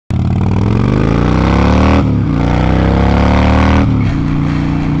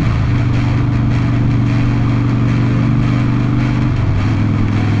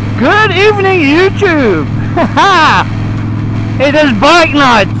evening, YouTube! It is bike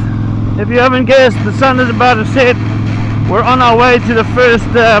night. If you haven't guessed, the sun is about to set. We're on our way to the first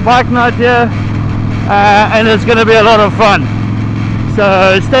bike night here, and it's going to be a lot of fun.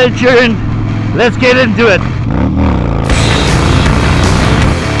 So stay tuned. Let's get into it.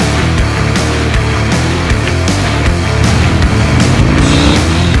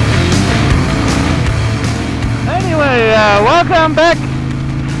 Anyway, welcome back.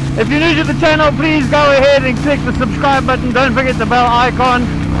 If you're new to the channel, please go ahead and click the subscribe button. Don't forget the bell icon.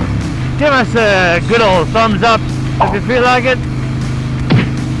 Give us a good old thumbs up if you feel like it.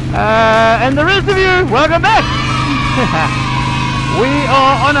 And the rest of you, welcome back. We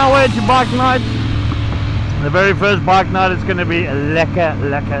are on our way to bike night. The very first bike night is going to be lekker.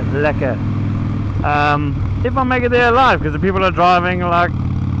 If I make it there alive, because the people are driving like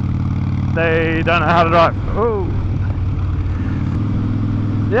they don't know how to drive. Oh.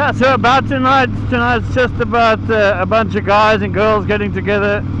 Yeah, so about tonight's just about a bunch of guys and girls getting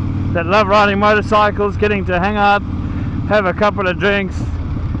together that love riding motorcycles, getting to hang out, have a couple of drinks,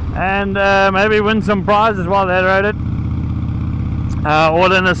 and maybe win some prizes while they're at it.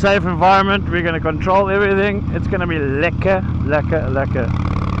 All in a safe environment. We're going to control everything. It's going to be lekker.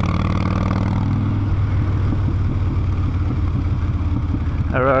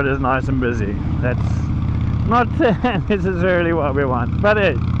 The road is nice and busy. That's not necessarily what we want, but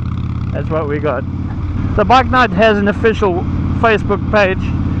hey, that's what we got. The bike night has an official Facebook page.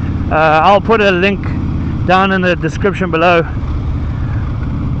 I'll put a link down in the description below.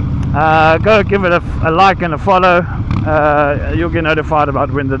 Go give it a like and a follow. You'll get notified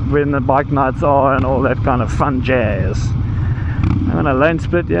about when the bike nights are and all that kind of fun jazz. I'm gonna lane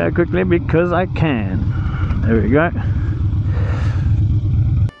split quickly because I can. There we go.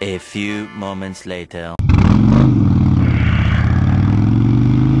 A few moments later.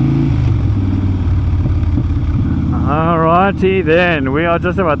 Alrighty then, we are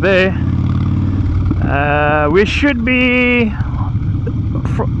just about there. We should be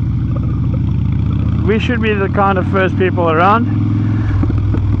the kind of first people around,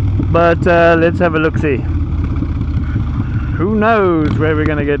 but let's have a look-see. Who knows where we're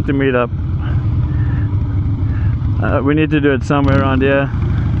gonna get to meet up. We need to do it somewhere around here,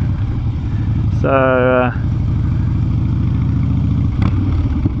 so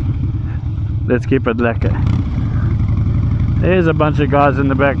let's keep it lekker. There's a bunch of guys in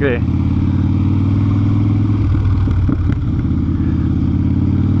the back there.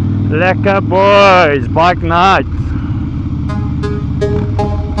 Lekker boys, bike night.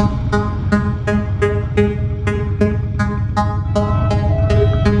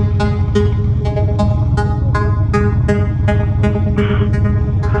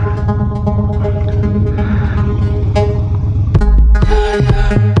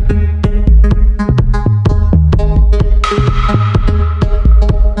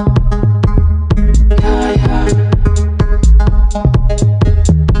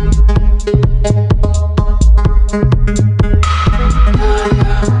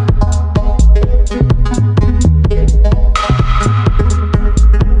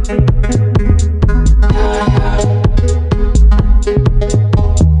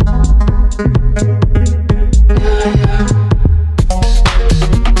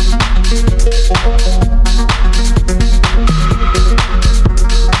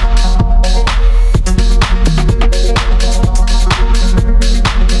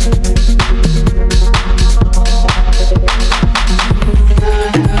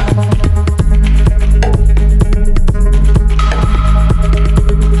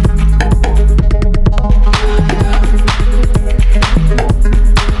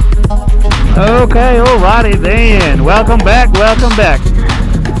 Okay, alrighty then. Welcome back.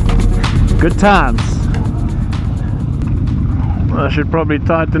 Good times. I should probably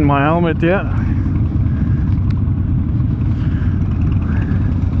tighten my helmet here.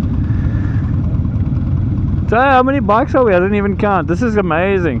 So how many bikes are we? I didn't even count. This is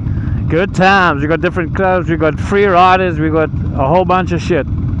amazing. Good times. We got different clubs, we got free riders, we got a whole bunch of shit.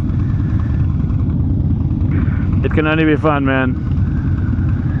 It can only be fun, man.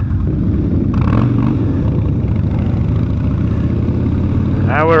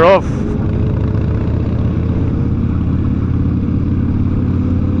 Now we're off.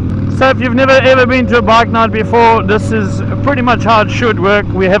 So if you've never ever been to a bike night before, this is pretty much how it should work.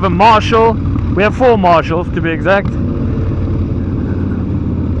 We have a marshal. We have 4 marshals to be exact.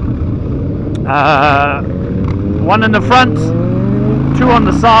 One in the front, 2 on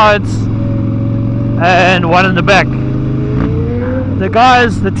the sides, and 1 in the back. The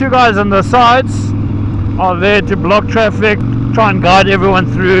 2 guys on the sides are there to block traffic, try and guide everyone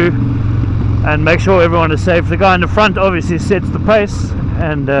through, and make sure everyone is safe. The guy in the front obviously sets the pace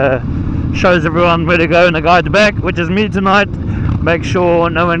and shows everyone where to go, and the guy at the back, which is me tonight, make sure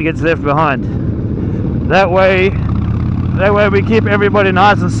no one gets left behind. That way we keep everybody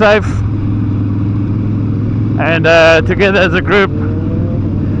nice and safe, and together as a group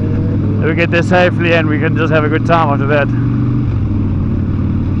we get there safely, and we can just have a good time after that.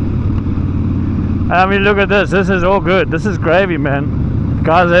 I mean, look at this. This is all good. This is gravy, man.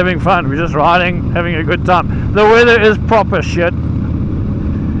 Guys are having fun. We're just riding, having a good time. The weather is proper shit,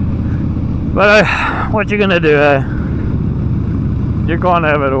 but what you gonna do, eh? You can't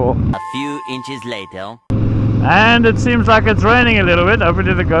have it all. A few inches later. And it seems like it's raining a little bit.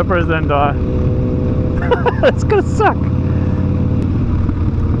 Hopefully the GoPros don't die. It's gonna suck.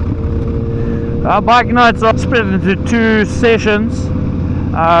 Our bike nights are split into 2 sessions.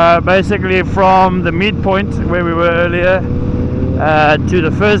 Basically from the midpoint where we were earlier to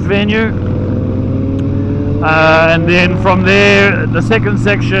the first venue. And then from there, the second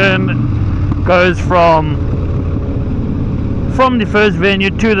section goes from the first venue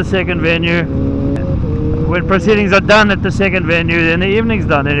to the second venue. When proceedings are done at the second venue, then the evening's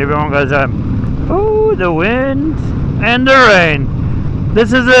done and everyone goes home. Oh, the wind and the rain.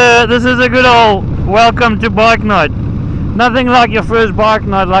 This is a good old welcome to bike night. Nothing like your first bike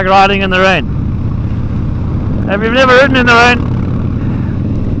night, like riding in the rain. If you've never ridden in the rain,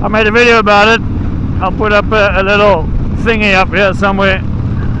 I made a video about it. I'll put up a little thingy up here somewhere.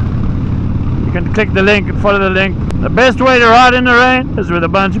 You can click the link and follow the link. The best way to ride in the rain is with a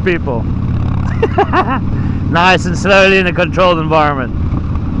bunch of people. Nice and slowly in a controlled environment.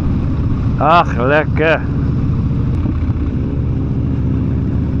 Ach, lekker.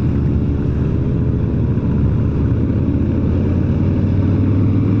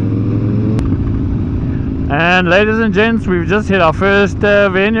 And ladies and gents, we've just hit our first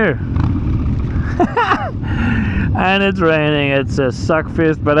venue. And it's raining. It's a suck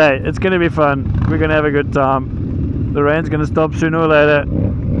fest, but hey, it's gonna be fun. We're gonna have a good time. The rain's gonna stop sooner or later.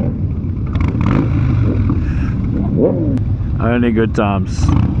 Only good times.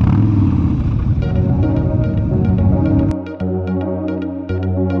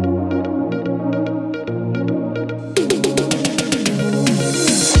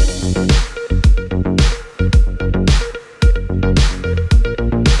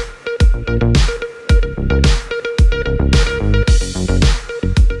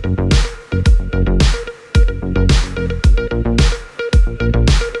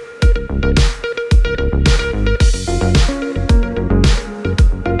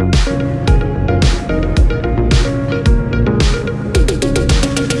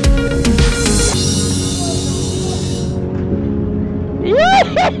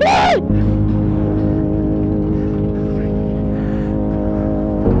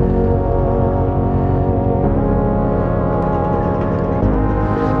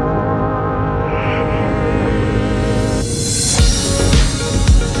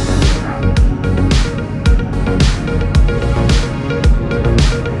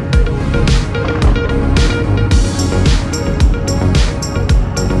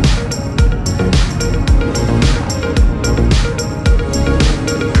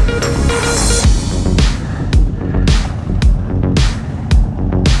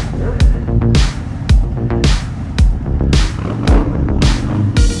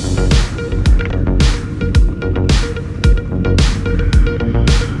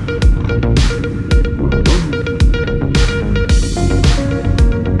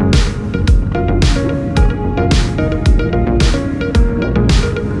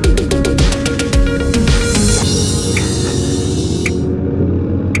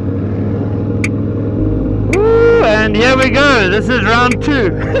 And here we go, this is round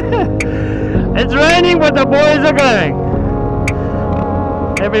 2. It's raining, but the boys are going.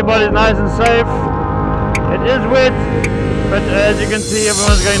 Everybody's nice and safe. It is wet, but as you can see,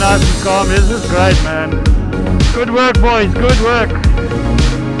 everyone's going nice and calm. This is great, man. Good work, boys, good work.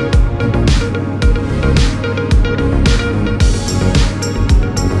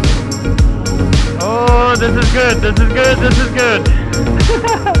 Oh, this is good, this is good, this is good.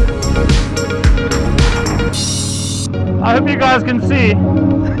 I hope you guys can see.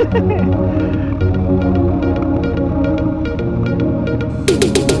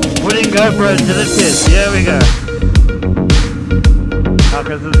 Putting GoPros to the test. Here we go. Oh,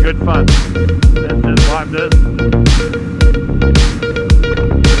 this is good fun. Let's just wipe this.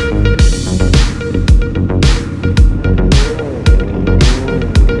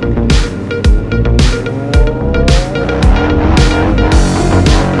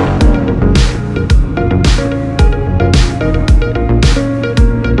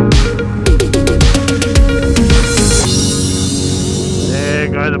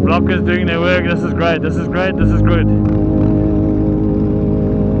 we go. The blockers doing their work. This is great. This is great. This is good.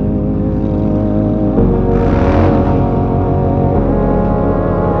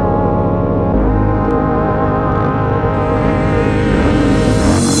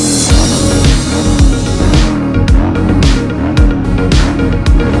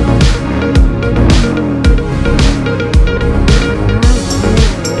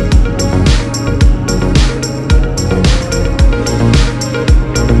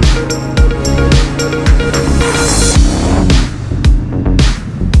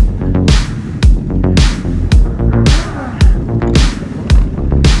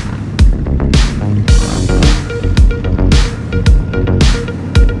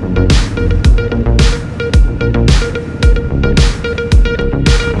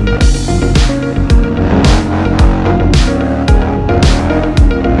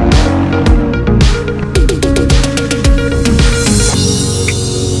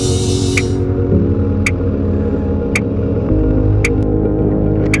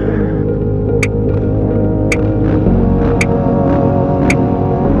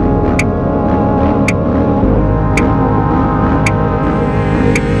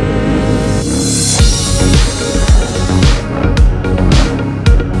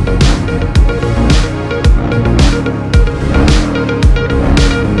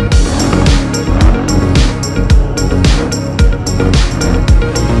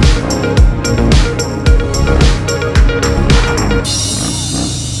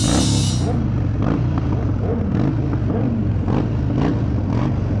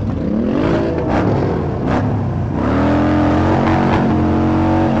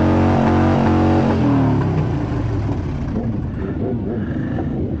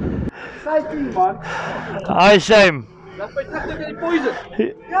 Hi, shame.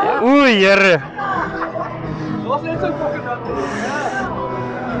 Oei, Here. Was net so fucking nat.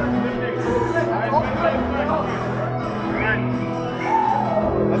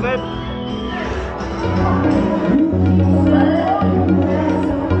 That's it.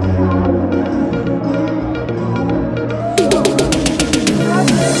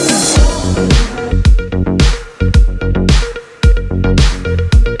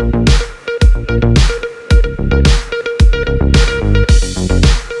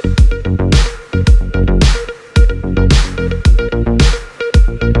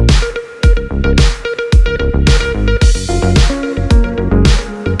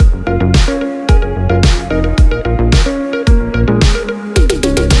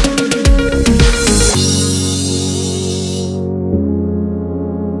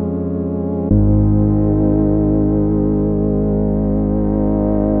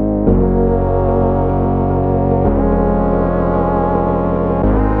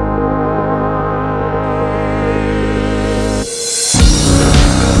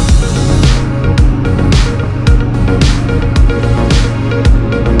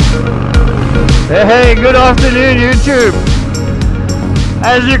 Hey, good afternoon, YouTube.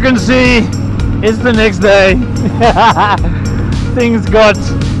 As you can see, it's the next day. Things got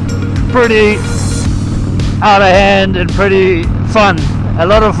pretty out of hand and pretty fun. A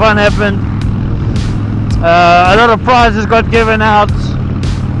lot of fun happened. A lot of prizes got given out.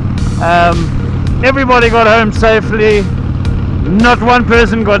 Everybody got home safely. Not one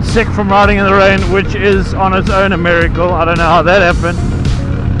person got sick from riding in the rain, which is on its own a miracle. I don't know how that happened.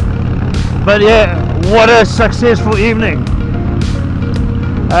 But yeah, what a successful evening.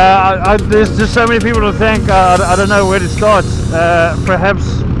 There's just so many people to thank. I don't know where to start.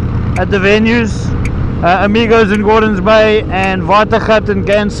 Perhaps at the venues, Amigos in Gordons Bay and Watergat in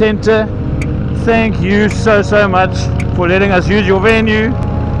Gan Center. Thank you so much for letting us use your venue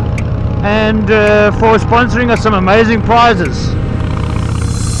and for sponsoring us some amazing prizes.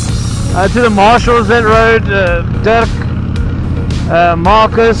 To the marshals that rode, Dirk,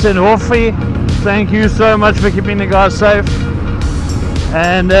 Marcus and Hoffy, thank you so much for keeping the guys safe.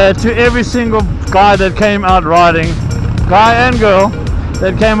 And to every single guy that came out riding, guy and girl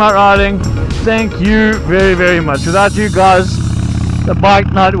that came out riding, thank you very much. Without you guys, the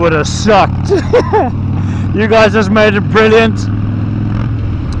bike night would have sucked. You guys just made it brilliant,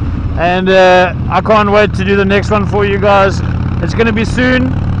 and I can't wait to do the next one for you guys. It's going to be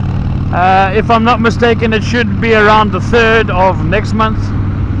soon. If I'm not mistaken, it should be around the 3rd of next month,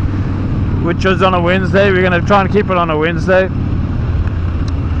 which is on a Wednesday. We're going to try and keep it on a Wednesday,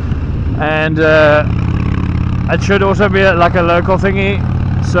 and it should also be like a local thingy.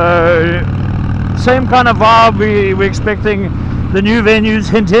 So same kind of vibe. We're expecting the new venues,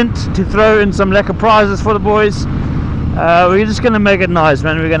 hint to throw in some lekker prizes for the boys. We're just going to make it nice,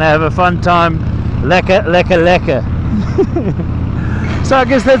 man. We're going to have a fun time. Lekker. So I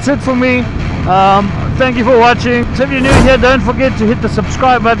guess that's it for me. Thank you for watching. So if you're new here, don't forget to hit the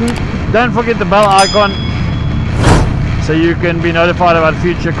subscribe button. Don't forget the bell icon so you can be notified about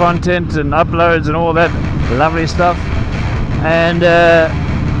future content and uploads and all that lovely stuff. And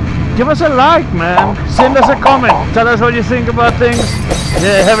give us a like, man. Send us a comment. Tell us what you think about things.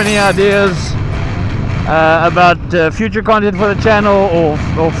 Yeah, have any ideas about future content for the channel,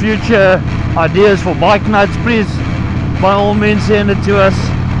 or future ideas for bike nights, please by all means send it to us.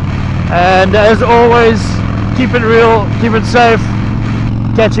 And as always, keep it real, keep it safe.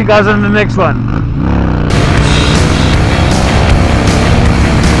 Catch you guys on the next one.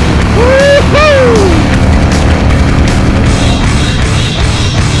 Woo-hoo!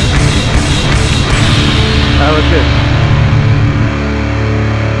 That was good.